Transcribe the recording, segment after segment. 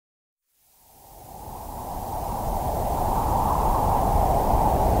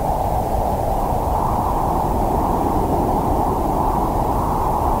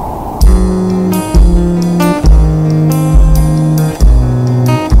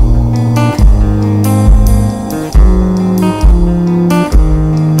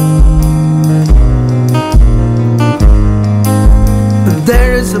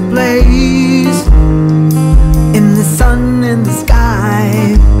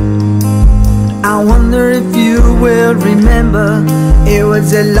wonder if you will remember, it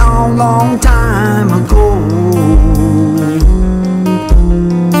was a long, long time ago.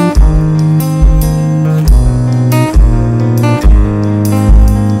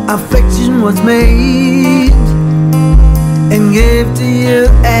 Affection was made and gave to you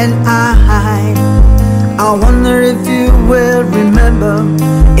and I wonder if you will remember,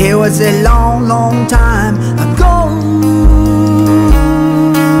 it was a long, long time ago.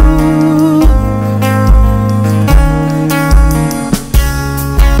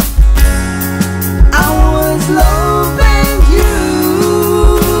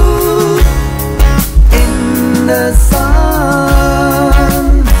 The sun,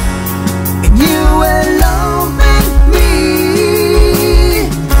 and you were loving me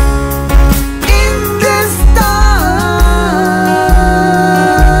in the sky.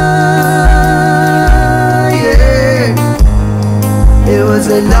 Yeah. It was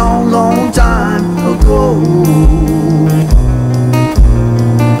a long, long time ago.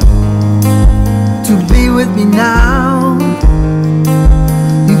 To be with me now,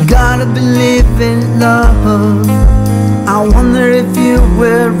 you gotta believe in love. I wonder if you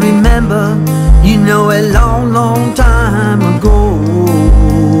will remember, you know, a long, long time ago.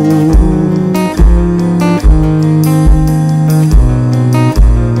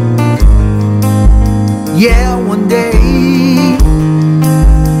 Yeah, one day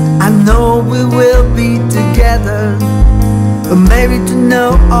I know we will be together, but maybe to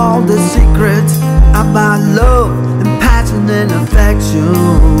know all the secrets about love and passion and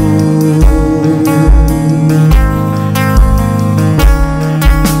affection.